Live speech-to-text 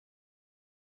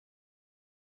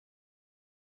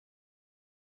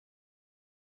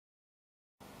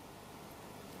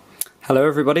Hello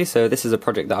everybody, so this is a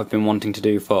project that I've been wanting to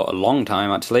do for a long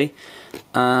time actually,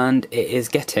 and it is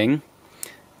getting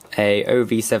a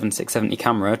OV7670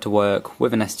 camera to work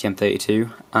with an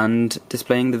STM32 and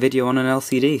displaying the video on an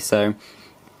LCD. So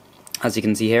as you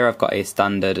can see here, I've got a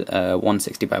standard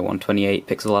 160 by 128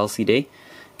 pixel LCD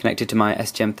connected to my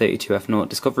STM32F0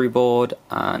 Discovery board,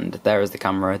 and there is the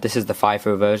camera. This is the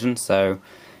FIFO version, so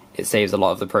it saves a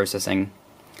lot of the processing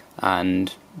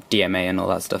and DMA and all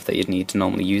that stuff that you'd need to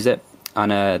normally use it.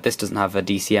 And this doesn't have a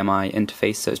DCMI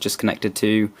interface, so it's just connected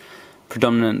to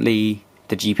predominantly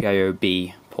the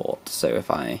GPIO-B port. So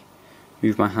if I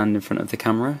move my hand in front of the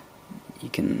camera, you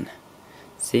can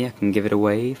see I can give it a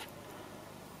wave.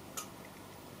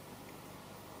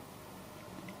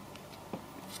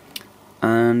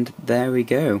 And there we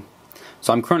go.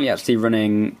 So I'm currently actually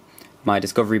running my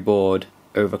Discovery board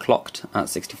overclocked at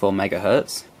 64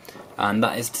 MHz, and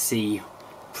that is to see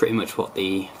pretty much what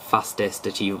the fastest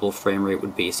achievable frame rate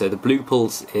would be. So the blue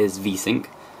pulse is VSync,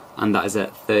 and that is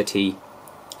at 30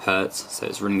 Hz, so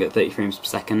it's running at 30 frames per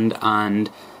second, and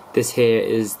this here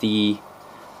is the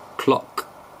clock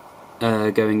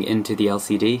going into the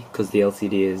LCD, because the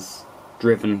LCD is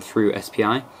driven through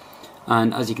SPI,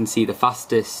 and as you can see, the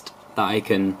fastest that I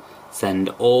can send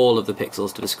all of the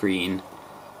pixels to the screen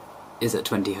is at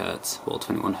 20 Hz, or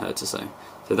 21 Hz or so.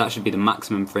 So that should be the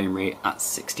maximum frame rate at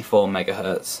 64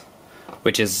 MHz,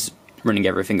 which is running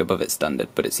everything above its standard,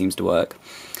 but it seems to work.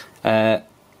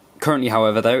 Currently,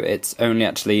 however, though, it's only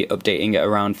actually updating at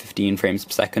around 15 frames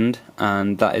per second,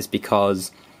 and that is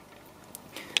because,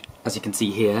 as you can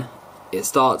see here, it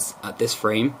starts at this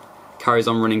frame, carries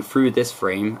on running through this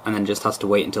frame, and then just has to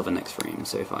wait until the next frame.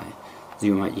 So if I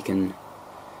zoom out, you can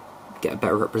get a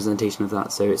better representation of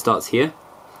that. So it starts here,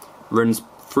 runs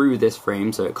through this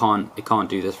frame, so it can't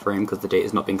do this frame because the data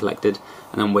is not being collected,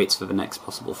 and then waits for the next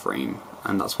possible frame,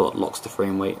 and that's what locks the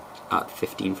frame rate at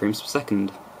 15 frames per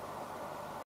second.